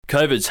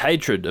COVID's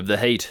hatred of the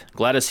heat.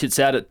 Gladys hits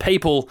out at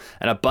people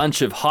and a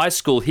bunch of high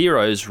school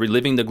heroes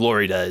reliving the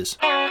glory days.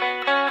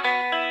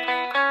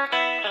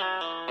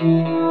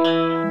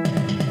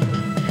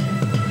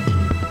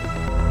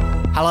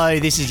 Hello,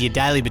 this is your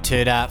Daily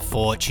Batuta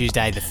for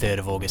Tuesday the 3rd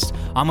of August.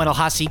 I'm Wendell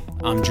Hussey.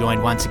 I'm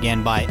joined once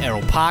again by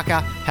Errol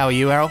Parker. How are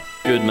you, Errol?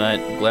 Good,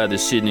 mate. Glad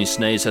this Sydney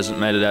sneeze hasn't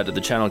made it out to the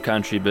Channel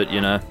Country, but,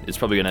 it's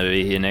probably going to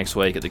be here next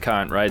week at the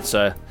current rate,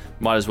 so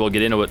might as well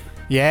get into it.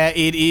 Yeah,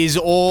 it is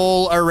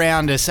all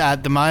around us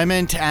at the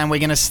moment, and we're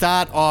going to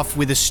start off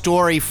with a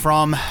story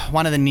from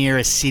one of the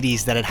nearest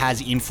cities that it has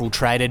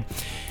infiltrated.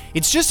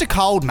 It's just a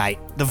cold, mate.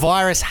 The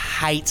virus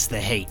hates the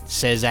heat,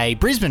 says a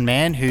Brisbane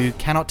man who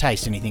cannot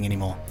taste anything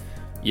anymore.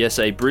 Yes,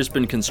 a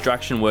Brisbane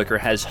construction worker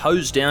has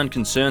hosed down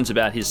concerns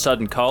about his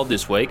sudden cold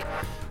this week.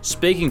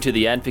 Speaking to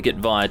The Advocate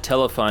via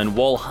telephone,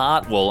 Wal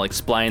Hartwell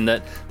explained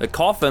that the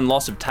cough and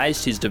loss of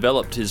taste he's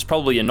developed is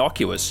probably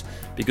innocuous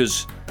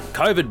because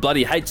COVID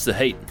bloody hates the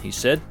heat, he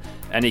said.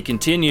 And he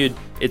continued,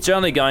 it's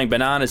only going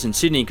bananas in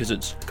Sydney because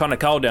it's kind of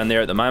cold down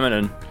there at the moment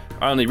and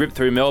only ripped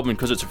through Melbourne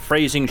because it's a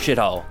freezing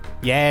shithole.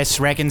 Yes,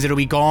 reckons it'll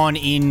be gone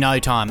in no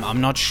time. I'm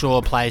not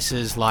sure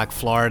places like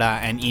Florida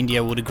and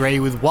India would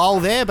agree with Wal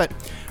there, but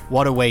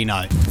what do we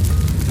know?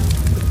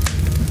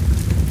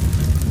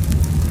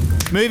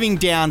 Moving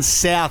down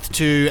south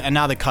to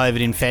another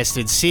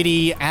COVID-infested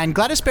city, and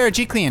Gladys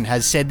Berejiklian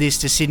has said this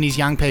to Sydney's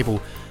young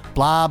people.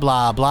 Blah,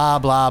 blah, blah,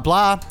 blah,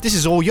 blah. This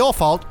is all your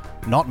fault,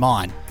 not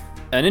mine.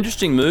 An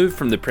interesting move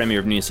from the Premier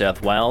of New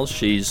South Wales.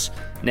 She's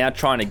now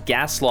trying to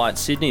gaslight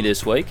Sydney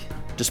this week.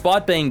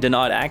 Despite being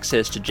denied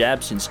access to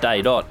jabs since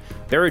day dot,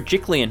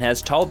 Berejiklian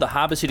has told the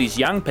Harbour City's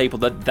young people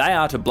that they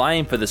are to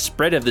blame for the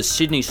spread of the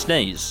Sydney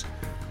sneeze.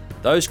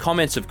 Those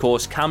comments, of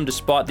course, come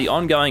despite the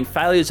ongoing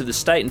failures of the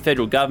state and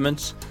federal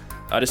governments,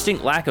 a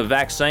distinct lack of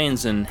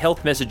vaccines and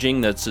health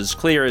messaging that's as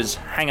clear as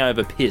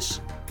hangover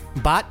piss.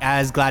 But,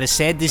 as Gladys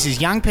said, this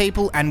is young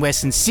people and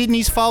Western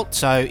Sydney's fault,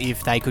 so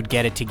if they could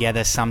get it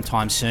together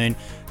sometime soon,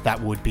 that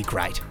would be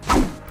great.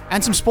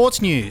 And some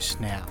sports news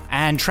now.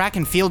 And track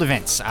and field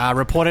events are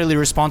reportedly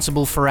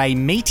responsible for a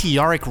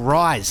meteoric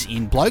rise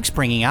in blokes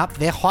bringing up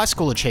their high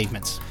school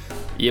achievements.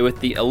 Yeah,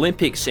 with the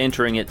Olympics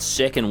entering its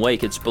second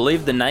week, it's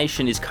believed the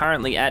nation is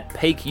currently at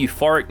peak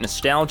euphoric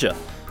nostalgia.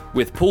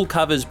 With pool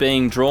covers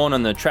being drawn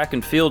and the track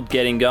and field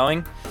getting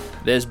going,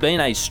 there's been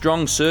a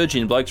strong surge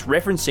in blokes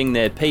referencing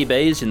their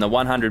PBs in the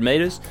 100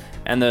 metres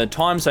and the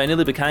times they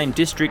nearly became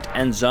district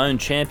and zone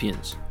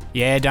champions.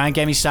 Yeah, don't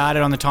get me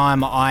started on the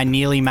time I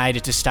nearly made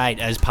it to state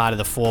as part of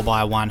the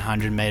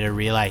 4x100 metre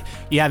relay.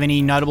 You have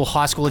any notable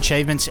high school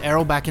achievements,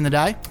 Errol, back in the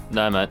day?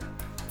 No, mate.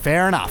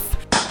 Fair enough.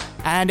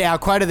 And our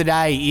quote of the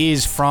day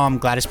is from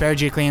Gladys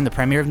Berejiklian, the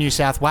Premier of New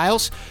South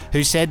Wales,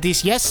 who said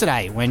this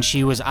yesterday when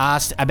she was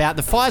asked about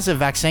the Pfizer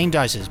vaccine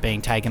doses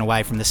being taken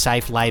away from the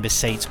safe Labor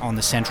seats on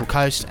the Central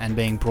Coast and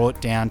being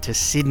brought down to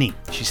Sydney.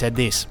 She said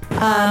this.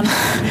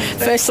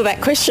 First of all,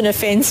 that question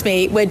offends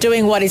me. We're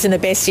doing what is in the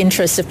best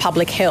interest of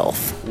public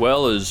health.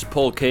 Well, as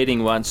Paul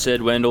Keating once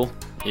said, Wendell,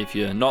 if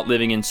you're not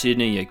living in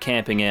Sydney, you're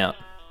camping out.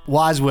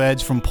 Wise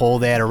words from Paul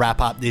there to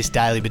wrap up this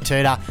Daily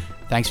Batuta.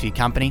 Thanks for your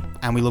company,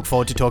 and we look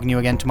forward to talking to you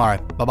again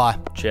tomorrow. Bye-bye.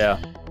 Ciao.